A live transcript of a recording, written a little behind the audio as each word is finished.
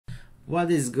What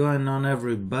is going on,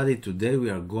 everybody? Today we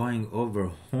are going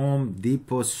over Home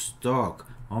Depot stock.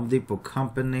 Home Depot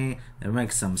company, they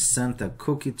make some Santa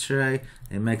cookie tray,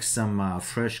 they make some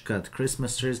fresh cut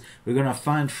Christmas trees. We're gonna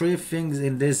find three things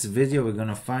in this video. We're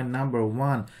gonna find number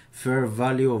one, fair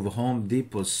value of Home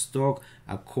Depot stock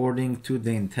according to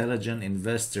the Intelligent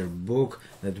Investor book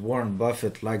that Warren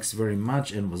Buffett likes very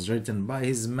much and was written by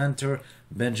his mentor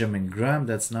Benjamin Graham.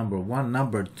 That's number one.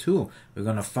 Number two, we're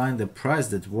gonna find the price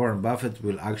that Warren Buffett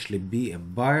will actually be a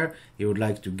buyer. He would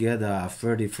like to get a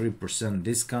 33%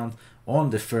 discount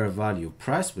on the fair value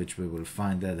price, which we will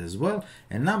find that as well.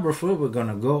 And number three, we're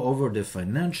gonna go over the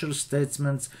financial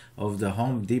statements of the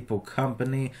Home Depot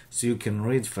company, so you can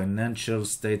read financial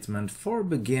statement for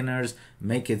beginners.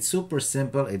 Make it super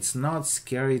simple. It's not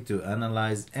scary to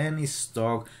analyze any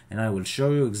stock, and I will show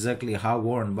you exactly how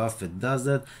Warren Buffett does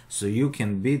that, so you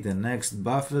can be the next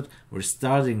Buffett. We're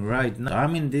starting right now.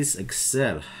 I'm in this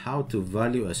Excel, how to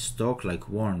value a stock like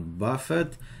Warren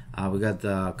Buffett. We got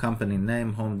the company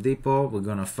name Home Depot. We're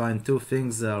gonna find two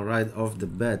things right off the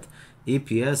bat: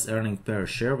 EPS, earning per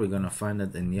share. We're gonna find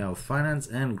it in Yahoo Finance,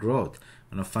 and growth.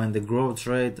 We're gonna find the growth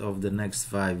rate of the next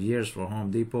 5 years for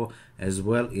Home Depot as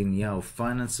well in Yahoo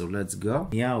Finance. So let's go.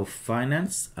 Yahoo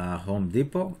Finance, Home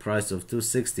Depot, price of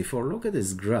 264. Look at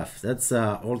this graph. That's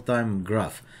an all-time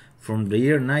graph from the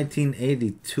year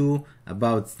 1982,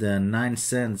 about the 9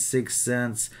 cents, 6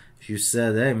 cents. If you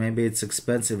said, hey, maybe it's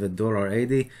expensive at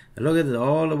 $1.80, look at it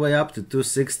all the way up to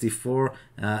 264.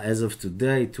 As of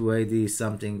today, 280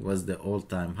 something was the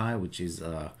all-time high, which is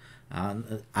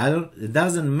it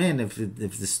doesn't mean if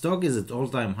the stock is at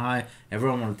all-time high,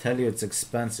 everyone will tell you it's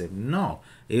expensive. No,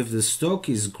 if the stock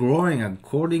is growing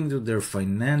according to their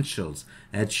financials,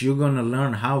 that you're gonna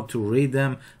learn how to read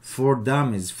them for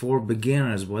dummies, for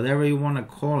beginners, whatever you want to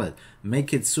call it.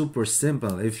 Make it super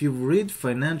simple. If you read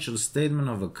financial statement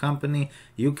of a company,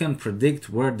 you can predict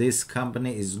where this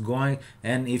company is going,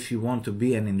 and if you want to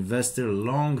be an investor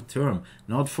long term,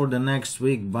 not for the next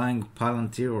week buying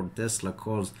Palantir or Tesla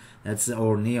calls,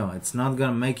 or Neo. It's not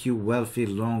gonna make you wealthy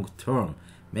long term.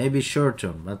 Maybe short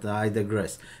term, but I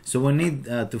digress. So we need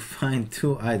to find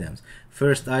two items.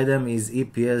 First item is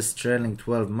EPS trailing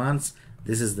 12 months.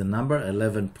 This is the number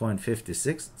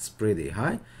 11.56. It's pretty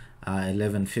high.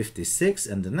 11.56.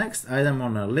 And the next item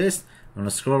on our list, I'm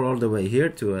gonna scroll all the way here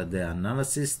to the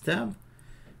analysis tab,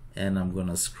 and I'm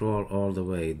gonna scroll all the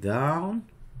way down.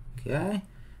 Okay,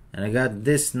 and I got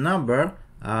this number.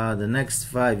 The next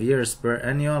 5 years per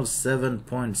annual,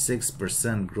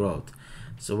 7.6% growth.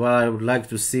 So while I would like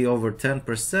to see over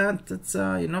 10%, it's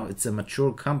it's a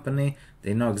mature company.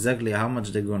 They know exactly how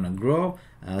much they're gonna grow.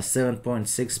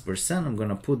 7.6%. I'm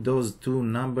gonna put those two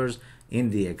numbers in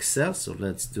the Excel. So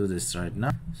let's do this right now.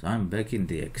 So I'm back in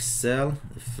the Excel.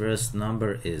 The first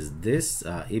number is this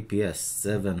EPS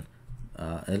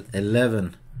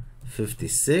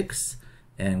 11.56,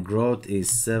 and growth is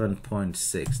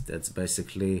 7.6. That's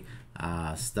basically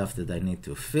stuff that I need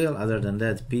to fill. Other than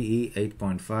that, PE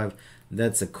 8.5.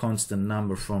 That's a constant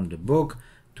number from the book.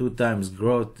 2 times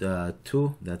growth,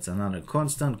 2. That's another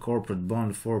constant. Corporate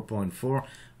bond 4.4.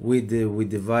 We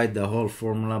divide the whole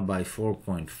formula by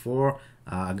 4.4.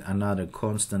 Another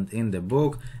constant in the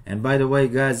book. And by the way,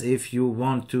 guys, if you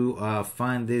want to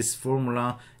find this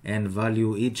formula and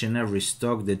value each and every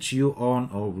stock that you own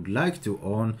or would like to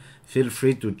own, feel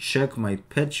free to check my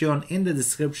Patreon in the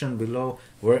description below,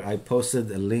 where I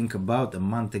posted a link about a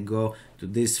month ago to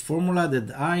this formula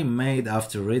that I made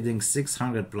after reading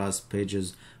 600 plus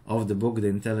pages of the book, The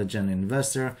Intelligent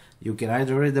Investor. You can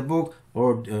either read the book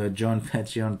or join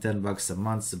Patreon, $10 a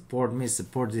month. Support me,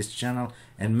 support this channel,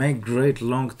 and make great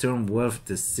long-term wealth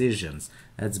decisions.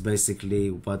 That's basically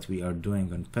what we are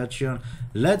doing on Patreon.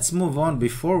 Let's move on.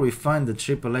 Before we find the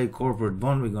AAA corporate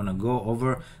bond, we're gonna go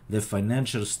over the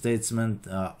financial statement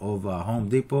of Home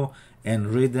Depot and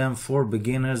read them for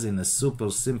beginners in a super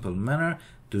simple manner,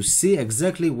 to see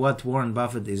exactly what Warren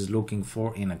Buffett is looking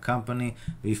for in a company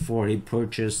before he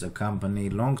purchases a company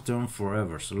long-term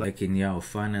forever. So like in Yahoo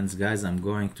Finance, guys, I'm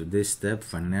going to this step,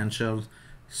 financial.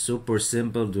 Super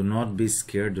simple. Do not be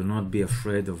scared. Do not be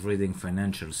afraid of reading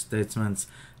financial statements.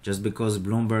 Just because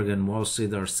Bloomberg and Wall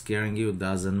Street are scaring you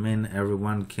doesn't mean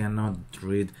everyone cannot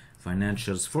read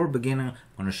financials for beginner.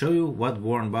 I'm going to show you what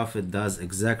Warren Buffett does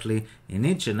exactly in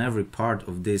each and every part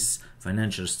of this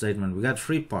financial statement. We got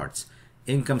 3 parts.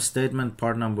 Income statement,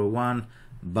 part number 1.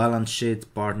 Balance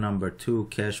sheet, part number 2.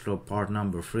 Cash flow, part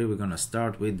number 3. We're gonna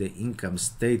start with the income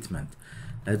statement.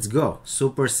 Let's go.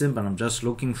 Super simple. I'm just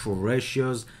looking for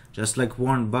ratios, just like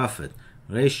Warren Buffett.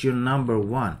 Ratio number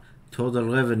 1, total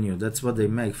revenue. That's what they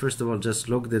make. First of all, just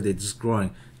look that it's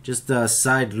growing just a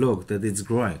side look that it's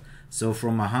growing. So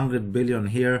from 100 billion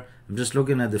here, I'm just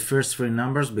looking at the first three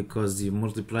numbers because you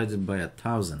multiplied it by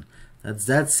 1,000. That's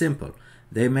that simple.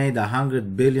 They made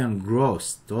 100 billion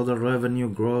gross, total revenue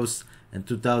gross in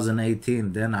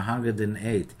 2018, then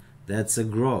 108, that's a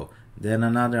grow. Then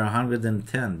another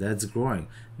 110, that's growing.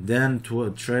 Then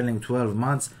trailing 12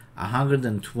 months,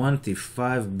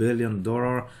 $125 billion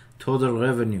total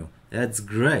revenue. That's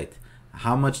great.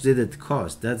 How much did it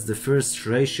cost? That's the first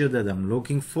ratio that I'm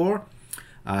looking for.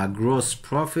 Gross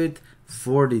profit,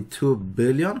 42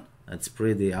 billion. That's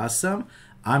pretty awesome.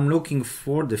 I'm looking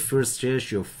for the first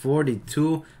ratio,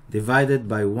 42 divided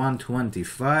by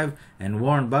 125, and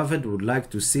Warren Buffett would like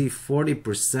to see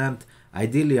 40%,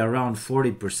 ideally around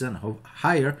 40%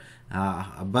 higher,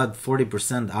 about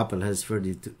 40%. Apple has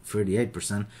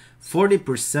 38%.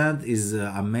 40% is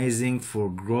amazing for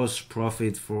gross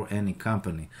profit for any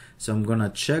company. So I'm gonna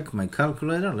check my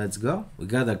calculator. Let's go. We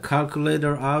got a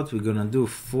calculator out. We're gonna do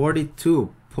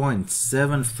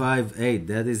 42.758.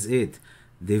 that is it,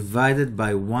 divided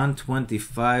by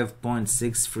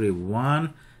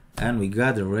 125.631, and we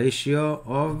got a ratio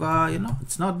of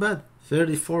it's not bad,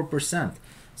 34%.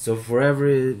 So for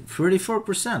every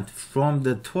 34% from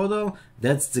the total,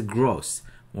 that's the gross.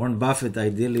 Warren Buffett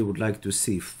ideally would like to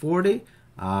see 40.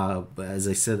 As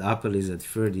I said, Apple is at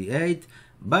 38,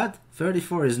 but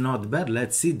 34 is not bad.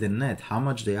 Let's see the net, how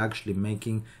much they actually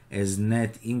making as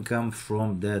net income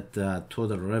from that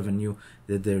total revenue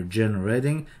that they're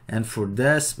generating. And for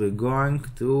this, we're going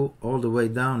to all the way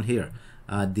down here.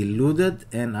 Diluted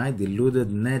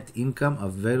diluted net income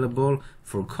available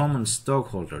for common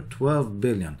stockholder, 12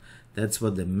 billion. That's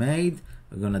what they made.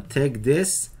 We're gonna take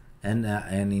this, and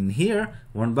in here,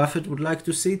 Warren Buffett would like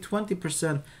to see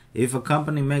 20%. If a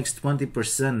company makes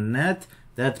 20% net,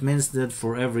 that means that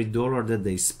for every dollar that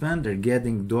they spend, they're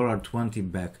getting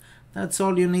 $1.20 back. That's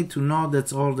all you need to know.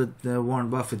 That's all that Warren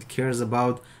Buffett cares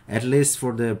about, at least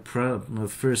for the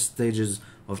first stages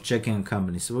of checking a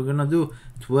company. So we're gonna do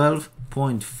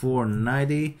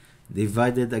 12.490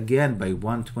 divided again by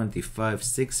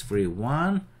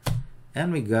 125.631,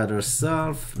 and we got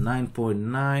ourselves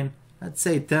 9.9, let's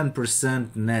say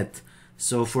 10% net.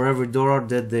 So for every dollar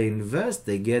that they invest,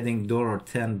 they're getting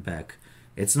 $1.10 back.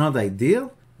 It's not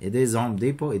ideal. It is Home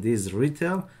Depot, it is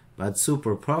retail, but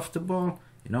super profitable.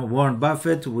 You know, Warren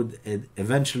Buffett would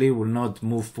eventually will not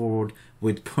move forward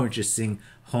with purchasing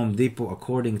Home Depot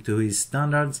according to his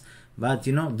standards, but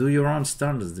you know, do your own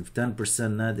standards. If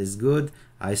 10% net is good,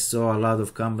 I saw a lot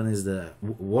of companies, that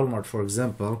Walmart for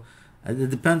example, it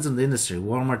depends on the industry.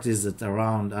 Walmart is at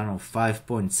around, I don't know,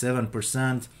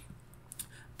 5.7%.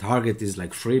 Target is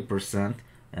like 3%,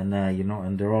 and you know,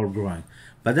 and they're all growing.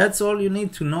 But that's all you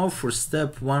need to know for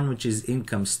step one, which is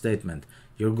income statement.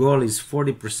 Your goal is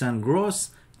 40%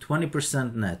 gross,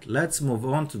 20% net. Let's move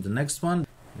on to the next one.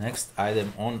 Next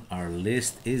item on our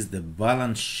list is the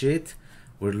balance sheet.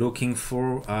 We're looking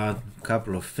for a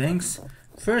couple of things.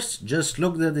 First, just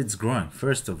look that it's growing.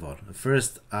 First of all, the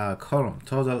first column,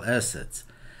 total assets,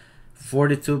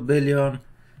 42 billion,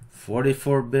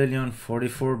 44 billion,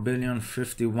 44 billion,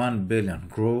 51 billion.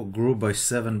 Grew by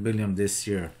 7 billion this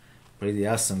year. Pretty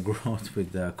awesome growth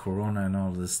with the corona and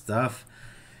all this stuff.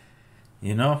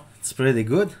 You know, it's pretty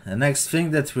good. The next thing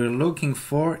that we're looking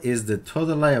for is the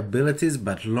total liabilities,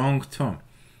 but long term.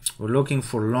 We're looking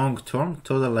for long term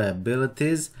total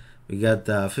liabilities. We got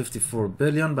 54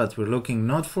 billion, but we're looking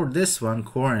not for this one,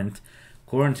 current.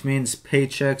 Current means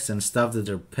paychecks and stuff that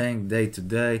they're paying day to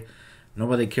day.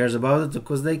 Nobody cares about it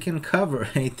because they can cover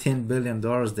 $18 billion.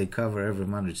 They cover every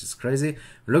month, which is crazy.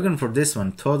 We're looking for this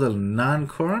one, total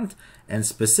non-current, and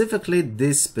specifically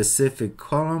this specific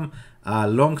column,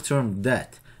 long-term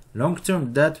debt.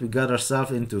 Long-term debt, we got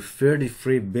ourselves into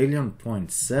 33.7 billion,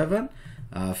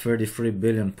 33.7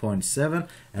 billion,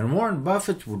 and Warren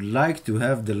Buffett would like to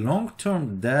have the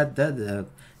long-term debt that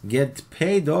get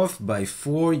paid off by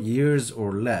 4 years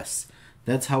or less.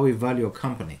 That's how we value a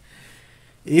company.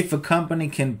 If a company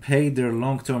can pay their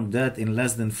long-term debt in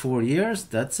less than 4 years,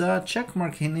 that's a check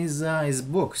mark in his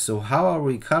book. So how are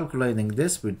we calculating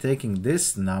this? We're taking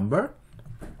this number,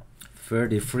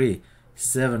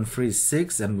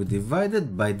 33,736, and we divide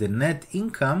it by the net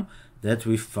income that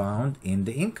we found in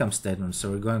the income statement.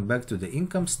 So we're going back to the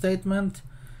income statement,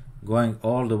 going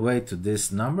all the way to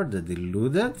this number, the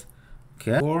diluted,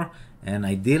 okay, and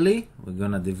ideally we're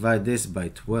gonna divide this by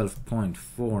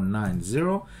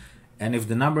 12.490. And if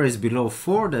the number is below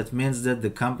 4, that means that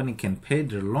the company can pay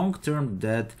their long-term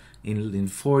debt in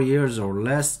 4 years or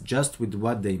less, just with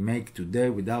what they make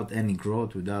today, without any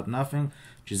growth, without nothing,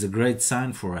 which is a great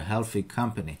sign for a healthy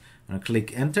company. I'm gonna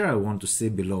click enter. I want to see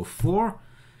below 4.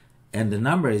 and the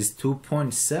number is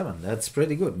 2.7. That's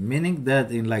pretty good, meaning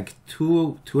that in like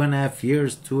 2.5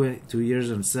 years, 2 years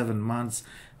and 7 months,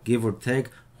 give or take,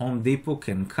 Home Depot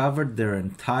can cover their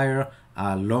entire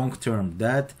long-term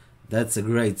debt. That's a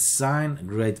great sign, a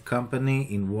great company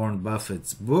in Warren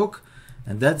Buffett's book.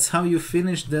 And that's how you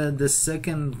finish the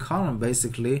second column,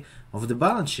 basically, of the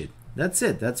balance sheet. That's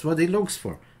it. That's what he looks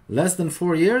for. Less than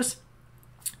 4 years,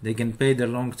 they can pay their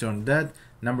long-term debt.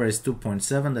 Number is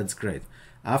 2.7. That's great.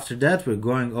 After that, we're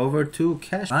going over to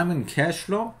cash. I'm in cash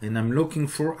flow, and I'm looking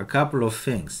for a couple of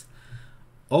things.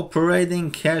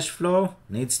 Operating cash flow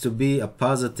needs to be a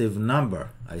positive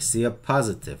number. I see a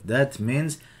positive. That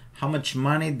means how much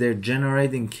money they're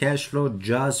generating cash flow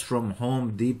just from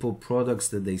Home Depot products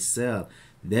that they sell.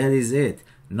 That is it.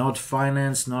 Not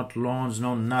finance, not loans,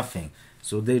 no nothing.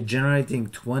 So they're generating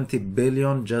 20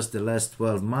 billion just the last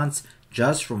 12 months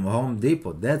just from Home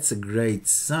Depot. That's a great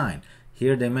sign.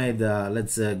 Here they made,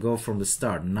 let's go from the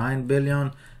start, 9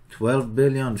 billion, 12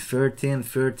 billion,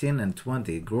 13, and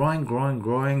 20.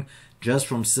 Growing just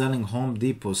from selling Home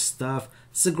Depot stuff.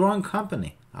 It's a growing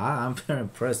company. I'm very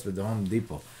impressed with the Home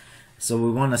Depot. So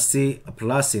we want to see a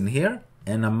plus in here,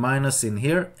 and a minus in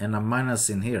here, and a minus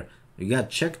in here. You got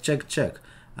check.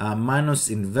 Minus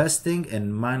investing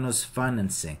and minus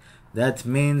financing. That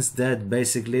means that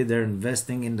basically they're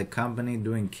investing in the company,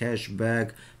 doing cash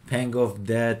back, paying off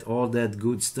debt, all that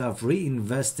good stuff,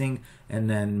 reinvesting, and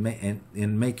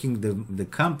then making the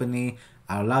company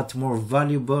a lot more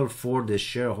valuable for the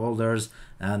shareholders.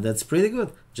 And that's pretty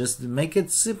good. Just make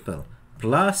it simple.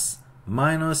 Plus,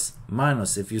 minus,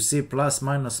 minus. If you see plus,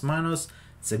 minus,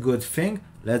 it's a good thing.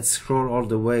 Let's scroll all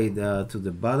the way to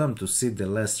the bottom to see the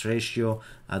last ratio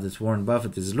that Warren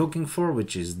Buffett is looking for,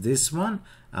 which is this one.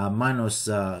 Minus,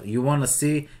 you want to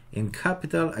see in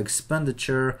capital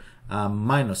expenditure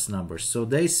minus numbers. So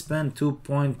they spend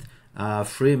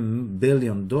 $2.3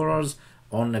 billion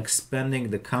on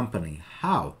expanding the company.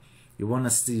 How? You want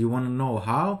to know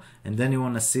how, and then you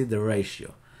want to see the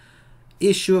ratio.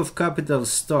 Issue of capital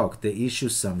stock. They issue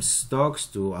some stocks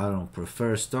to, I don't know,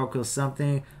 prefer stock or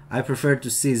something. I prefer to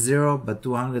see 0, but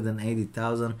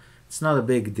 280,000. It's not a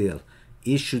big deal.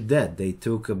 Issue debt. They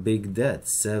took a big debt,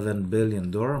 $7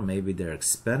 billion. Maybe they're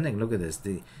expanding. Look at this.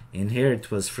 In here it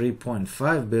was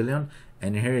 3.5 billion,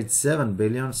 and here it's 7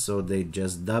 billion. So they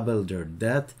just doubled their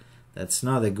debt. That's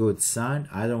not a good sign.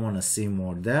 I don't want to see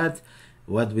more debt.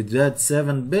 What with that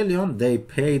 7 billion, they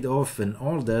paid off in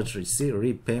all that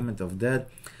repayment of debt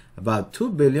about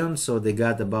 2 billion. So they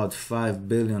got about $5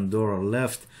 billion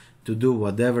left to do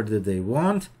whatever that they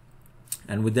want.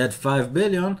 And with that 5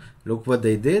 billion, look what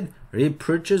they did.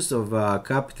 Repurchase of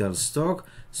capital stock.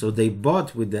 So they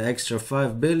bought with the extra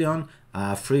 5 billion,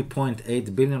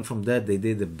 3.8 billion from that. They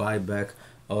did a buyback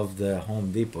of the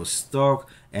Home Depot stock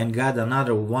and got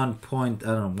another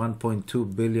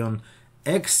 1.2 billion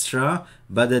extra,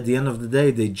 but at the end of the day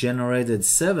they generated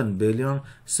 7 billion.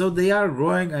 So they are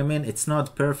growing. I mean, it's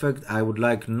not perfect. I would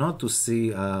like not to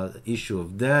see issue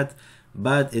of that,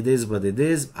 but it is what it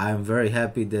is. I'm very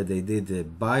happy that they did the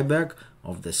buyback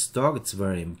of the stock. It's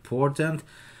very important.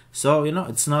 So, you know,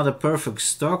 it's not a perfect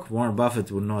stock. Warren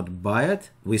Buffett will not buy it.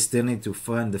 We still need to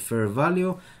find the fair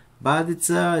value, but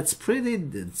it's pretty,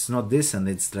 it's not decent.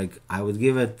 It's like, I would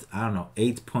give it, I don't know,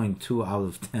 8.2 out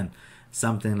of 10,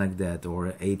 something like that,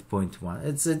 or 8.1.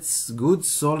 It's good,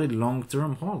 solid,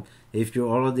 long-term hold if you're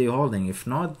already holding. If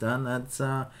not, then that's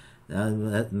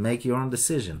make your own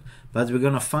decision. But we're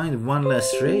gonna find one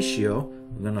less ratio.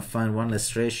 We're gonna find one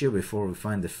less ratio before we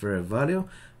find the fair value,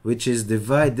 which is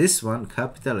divide this one,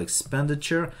 capital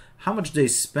expenditure, how much they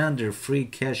spend their free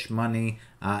cash money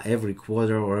every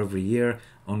quarter or every year,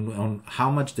 on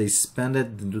how much they spend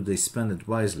it, and do they spend it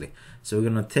wisely. So we're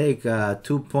gonna take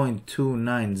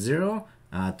 2.290,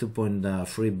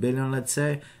 2.3 billion, let's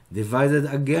say, divided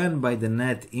again by the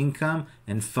net income,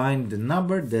 and find the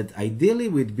number that ideally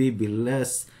would be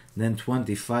less than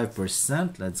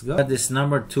 25%. Let's go. Got this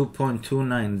number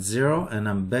 2.290, and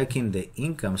I'm back in the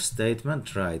income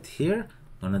statement right here.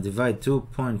 I'm gonna divide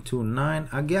 2.29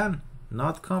 again,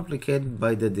 not complicated,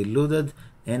 by the diluted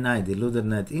NI, diluted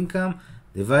net income,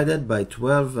 divided by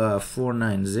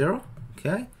 12.490.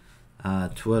 Okay,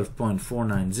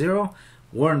 12.490.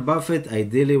 Warren Buffett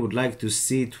ideally would like to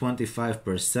see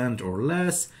 25% or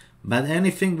less, but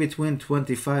anything between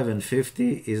 25 and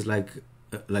 50 is like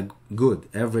good,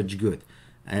 average good.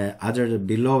 Other than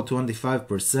below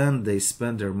 25%, they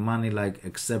spend their money like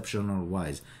exceptional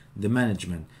wise, the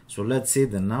management. So let's see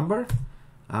the number.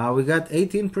 We got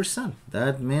 18%.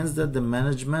 That means that the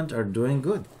management are doing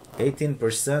good.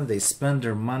 18%, they spend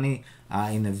their money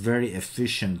in a very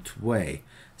efficient way.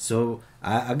 So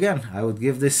again, I would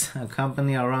give this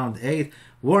company around 8.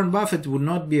 Warren Buffett would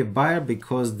not be a buyer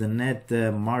because the net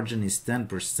margin is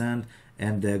 10%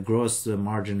 and the gross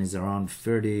margin is around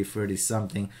 30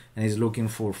 something, and he's looking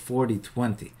for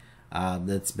 40-20.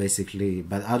 That's basically,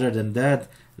 but other than that,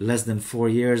 less than 4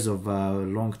 years of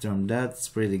long-term debt, it's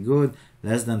pretty good.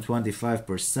 Less than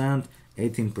 25%,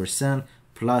 18%,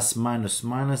 plus minus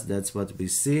minus, that's what we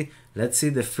see. Let's see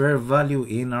the fair value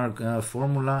in our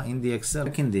formula in the Excel.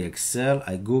 In the Excel,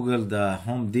 I googled the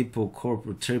Home Depot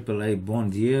corporate AAA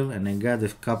bond yield and I got a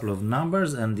couple of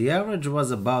numbers, and the average was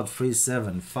about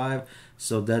 375,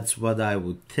 so that's what I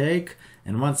would take.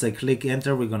 And once I click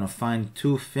enter, we're gonna find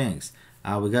two things.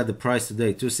 We got the price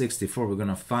today, 264. We're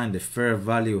gonna find the fair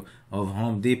value of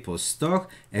Home Depot stock,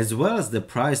 as well as the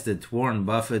price that Warren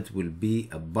Buffett will be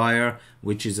a buyer,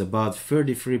 which is about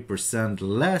 33%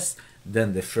 less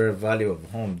than the fair value of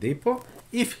Home Depot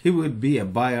if he would be a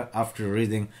buyer after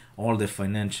reading all the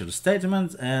financial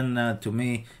statements. And to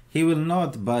me, he will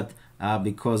not, but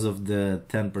because of the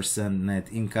 10% net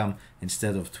income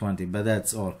instead of 20, but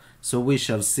that's all. So we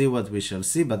shall see what we shall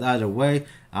see, but either way,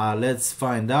 let's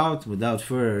find out without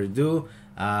further ado.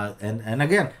 And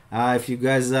again, if you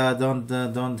guys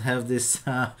don't have this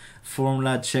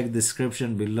formula, check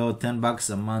description below. $10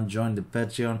 a month, join the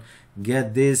Patreon,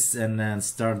 get this, and then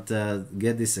start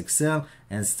get this Excel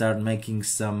and start making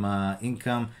some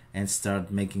income and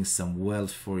start making some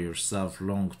wealth for yourself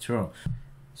long term.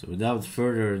 So without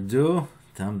further ado,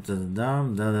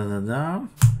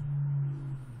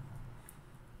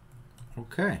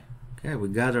 okay, we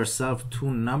got ourselves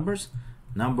two numbers.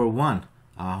 Number one,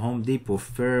 Home Depot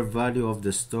fair value of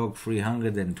the stock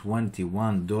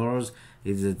 $321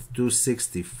 is at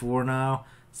 264 now,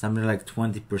 something like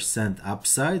 20%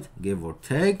 upside, give or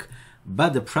take.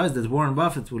 But the price that Warren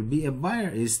Buffett will be a buyer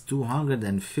is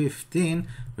 215,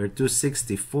 or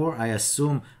 264. I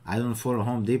assume, I don't follow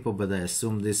Home Depot, but I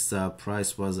assume this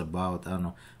price was about, I don't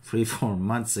know, 3-4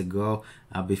 months ago,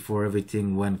 before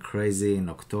everything went crazy in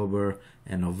October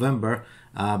and November.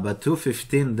 But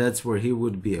 215, that's where he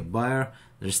would be a buyer.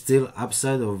 There's still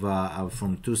upside of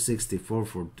from 264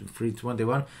 for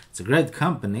 321. It's a great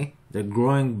company. They're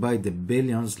growing by the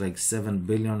billions, like 7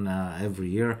 billion every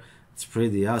year. It's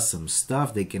pretty awesome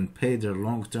stuff. They can pay their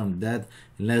long-term debt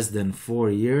in less than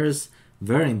 4 years.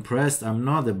 Very impressed. I'm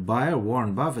not a buyer.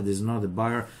 Warren Buffett is not a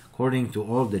buyer according to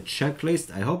all the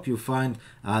checklist. I hope you find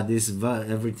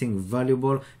everything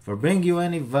valuable. If I bring you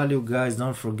any value, guys,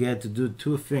 don't forget to do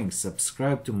two things.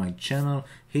 Subscribe to my channel,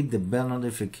 hit the bell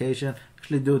notification.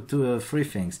 Actually do three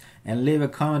things, and leave a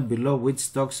comment below which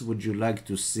stocks would you like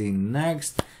to see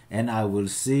next, and I will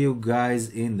see you guys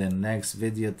in the next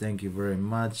video. Thank you very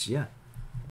much. Yeah.